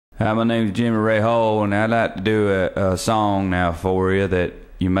Hi, my name is Jimmy Ray Hall, and I'd like to do a song now for you that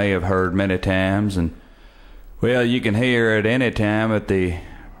you may have heard many times. And well, you can hear it any time at the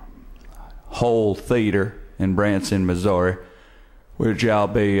Whole Theater in Branson, Missouri, which I'll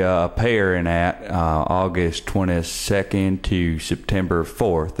be appearing at August 22nd to September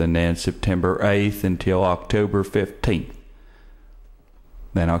 4th, and then September 8th until October 15th.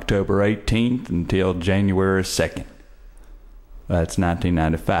 Then October 18th until January 2nd. That's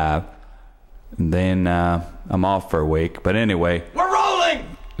 1995. And then I'm off for a week. But anyway, we're rolling!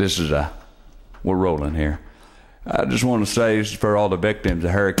 We're rolling here. I just want to say this is for all the victims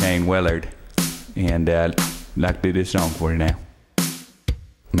of Hurricane Willard. And I'd like to do this song for you now.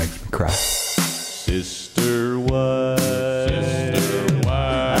 Makes me cry. Sister, why? Sister,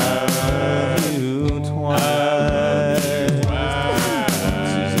 why? I love you twice. Once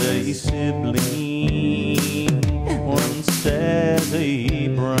as a sibling, once as a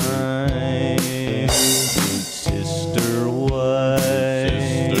bride. Sister, why?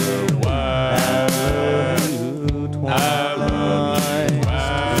 Sister, why? I love you twice. I love you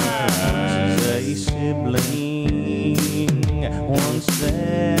twice. Once as a sibling, once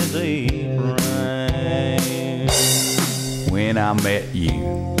as a bride. When I met you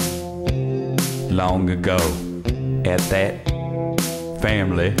long ago at that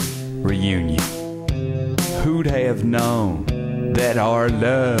family reunion, who'd have known that our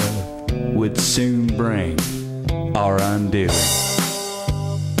love would soon bring our undoing?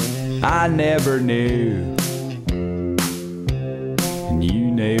 I never knew, and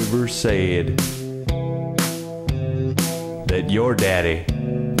you never said, that your daddy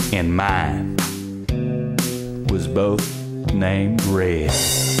and mine was both named Red.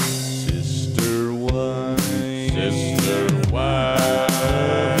 Sister, why? Sister, why?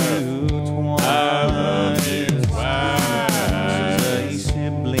 I love you twice. A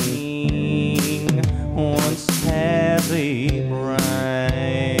sibling once has a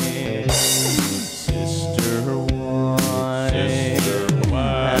bride. Sister, why? Sister,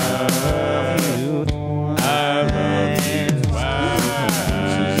 why? I love you twice. I love you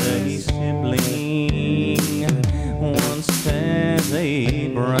twice. A sibling once has a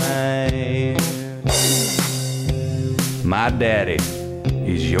bride. My daddy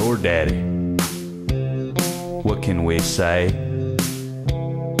is your daddy. What can we say?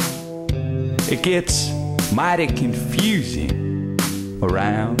 It gets mighty confusing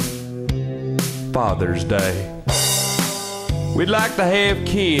around Father's Day. We'd like to have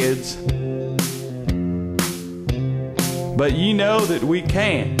kids, but you know that we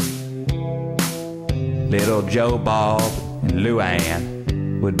can't. Little Joe Bob and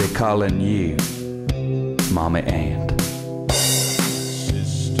Luann would be calling you Mommy Aunt.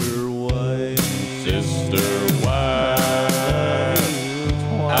 Sister, why? Sister, why?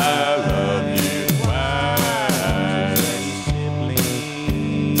 I love you twice. A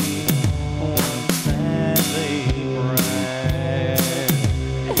sibling once has a bride.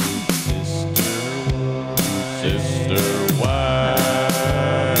 Sister, why? Sister, why?